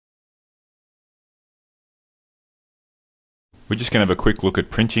We're just going to have a quick look at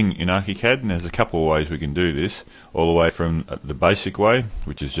printing in ArchiCAD, and there's a couple of ways we can do this, all the way from the basic way,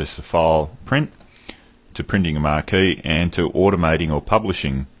 which is just a file print, to printing a marquee, and to automating or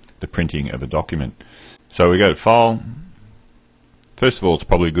publishing the printing of a document. So we go to File. First of all, it's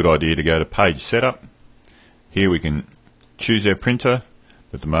probably a good idea to go to Page Setup. Here we can choose our printer.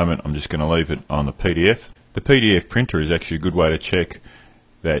 At the moment I'm just going to leave it on the PDF. The PDF printer is actually a good way to check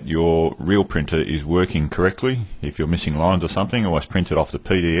that your real printer is working correctly. If you're missing lines or something, always print it off the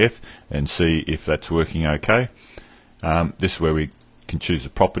PDF and see if that's working okay. This is where we can choose the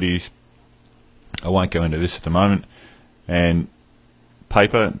properties. I won't go into this at the moment. And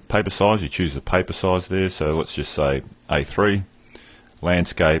paper size, you choose the paper size there, so let's just say A3.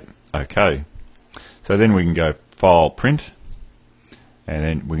 Landscape, okay. So then we can go File, Print, and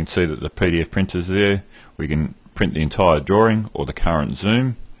then we can see that the PDF printer's there. We can print the entire drawing or the current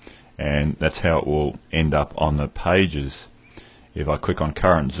zoom, and that's how it will end up on the pages. If I click on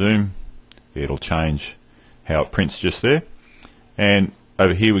current zoom, it'll change how it prints just there. And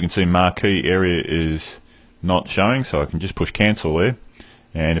over here we can see marquee area is not showing, so I can just push cancel there,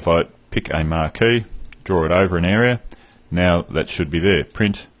 and if I pick a marquee, draw it over an area, now that should be there.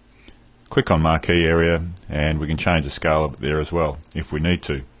 Print, click on marquee area, and we can change the scale of it there as well if we need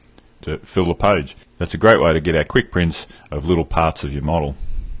to fill the page. That's a great way to get our quick prints of little parts of your model.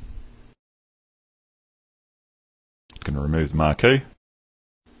 Going to remove the marquee.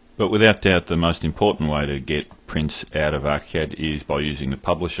 But without doubt the most important way to get prints out of ArchiCAD is by using the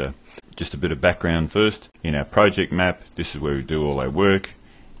publisher. Just a bit of background first. In our project map, this is where we do all our work.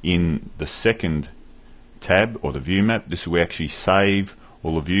 In the second tab, or the view map, this is where we actually save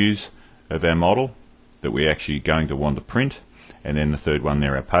all the views of our model that we're actually going to want to print, and then the third one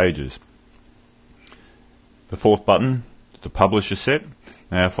there are pages. The fourth button is the publisher set.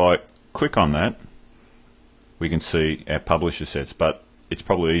 Now if I click on that, we can see our publisher sets, but it's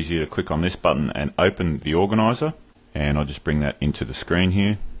probably easier to click on this button and open the organizer, and I'll just bring that into the screen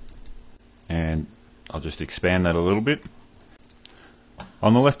here, and I'll just expand that a little bit.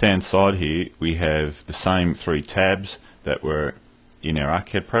 On the left hand side here we have the same three tabs that were in our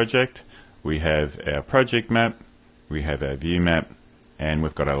ArchiCAD project. We have our project map, we have our view map, and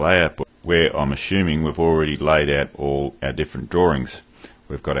we've got our layout book, where I'm assuming we've already laid out all our different drawings.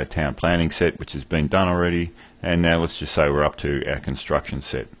 We've got our town planning set, which has been done already, and now let's just say we're up to our construction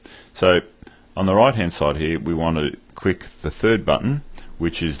set. So on the right hand side here we want to click the third button,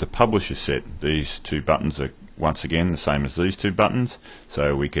 which is the publisher set. These two buttons are once again the same as these two buttons,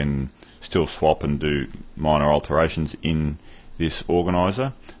 so we can still swap and do minor alterations in this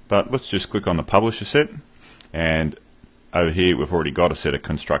organizer. But let's just click on the publisher set, and over here we've already got a set of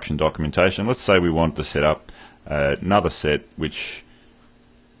construction documentation. Let's say we want to set up another set, which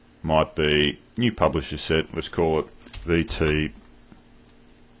might be new publisher set. Let's call it VT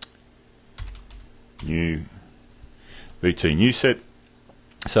new set.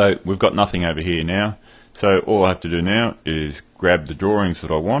 So we've got nothing over here now, so all I have to do now is grab the drawings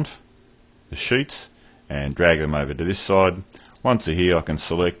that I want, the sheets, and drag them over to this side. Once they're here I can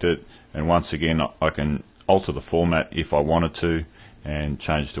select it, and once again I can alter the format if I wanted to and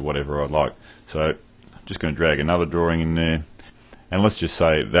change to whatever I'd like. So I'm just going to drag another drawing in there, and let's just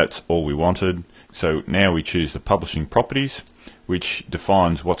say that's all we wanted. So now we choose the publishing properties, which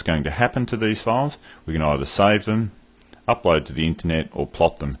defines what's going to happen to these files. We can either save them, upload to the internet, or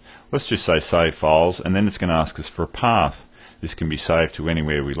plot them. Let's just say save files, and then it's going to ask us for a path. This can be saved to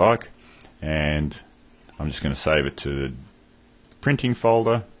anywhere we like, and I'm just going to save it to the printing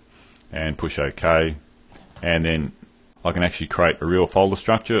folder and push OK, and then I can actually create a real folder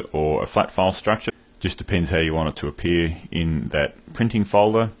structure or a flat file structure. Just depends how you want it to appear in that printing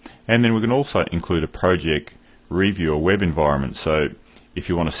folder. And then we can also include a project review or web environment. So if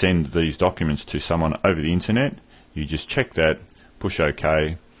you want to send these documents to someone over the internet, you just check that, push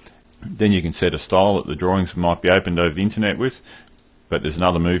OK. Then you can set a style that the drawings might be opened over the internet with, but there's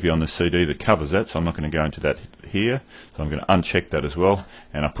another movie on the CD that covers that, so I'm not going to go into that here. So I'm going to uncheck that as well,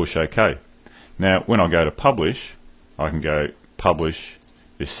 and I push OK. Now when I go to publish, I can go publish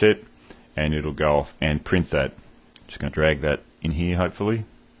this set, and it'll go off and print that. Just going to drag that in here hopefully.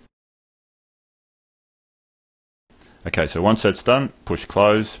 Okay, so once that's done, push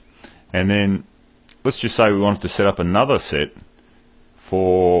close, and then let's just say we wanted to set up another set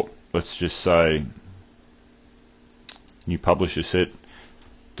for, let's just say, new publisher set,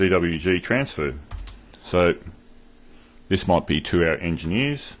 DWG transfer. So this might be to our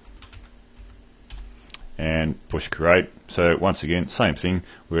engineers, and push create. So once again, same thing,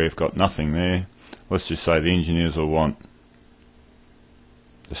 we've got nothing there. Let's just say the engineers will want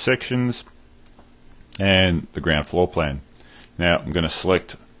the sections and the ground floor plan. Now I'm going to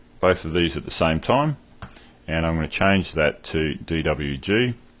select both of these at the same time, and I'm going to change that to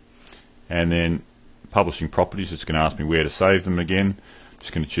DWG, and then publishing properties, it's going to ask me where to save them again.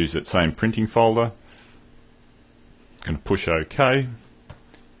 Just going to choose that same printing folder, going to push OK,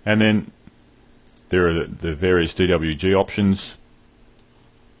 and then there are the various DWG options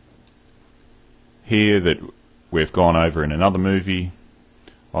here that we've gone over in another movie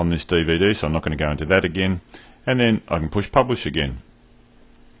on this DVD, so I'm not going to go into that again. And then I can push publish again.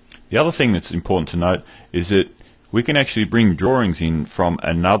 The other thing that's important to note is that we can actually bring drawings in from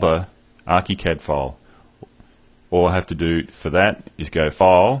another ArchiCAD file. All I have to do for that is go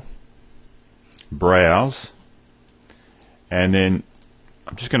File, Browse, and then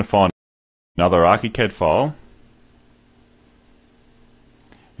I'm just going to find another ArchiCAD file,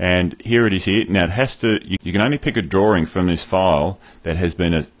 and here it is here. Now it has to, you can only pick a drawing from this file that has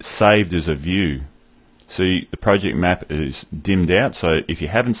been saved as a view. See, the project map is dimmed out, so if you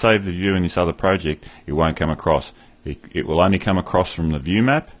haven't saved the view in this other project, it won't come across. It will only come across from the view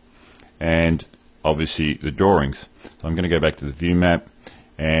map and obviously the drawings. So I'm going to go back to the view map,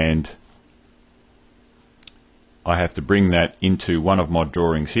 and I have to bring that into one of my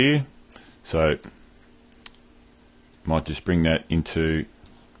drawings here. So I might just bring that into,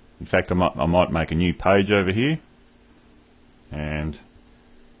 in fact I might make a new page over here and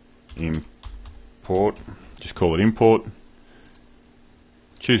import, just call it import,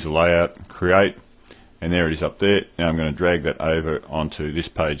 choose the layout, create, and there it is up there. Now I'm going to drag that over onto this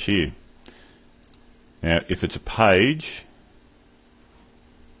page here. Now if it's a page,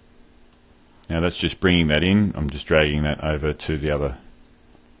 now that's just bringing that in, I'm just dragging that over to the other,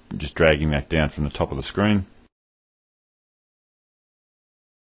 just dragging that down from the top of the screen.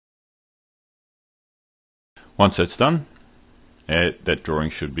 Once that's done, that drawing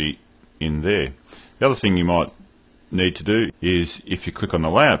should be in there. The other thing you might need to do is, if you click on the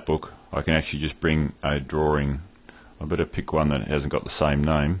layout book, I can actually just bring a drawing. I better pick one that hasn't got the same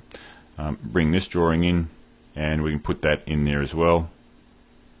name. Bring this drawing in, and we can put that in there as well.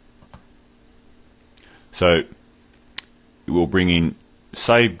 So it will bring in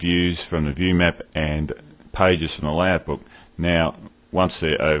saved views from the view map and pages from the layout book. Now once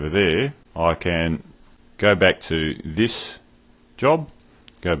they're over there, I can go back to this job,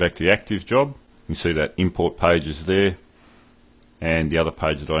 go back to the active job. You can see that import page is there, and the other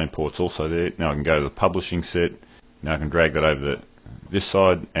page that I import is also there. Now I can go to the publishing set. Now I can drag that over this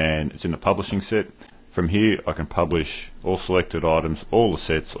side, and it's in the publishing set. From here I can publish all selected items, all the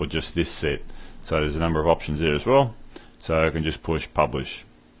sets, or just this set. So there's a number of options there as well. So I can just push publish.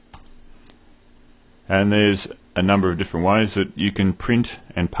 And there's a number of different ways that you can print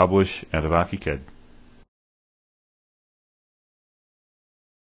and publish out of ArchiCAD.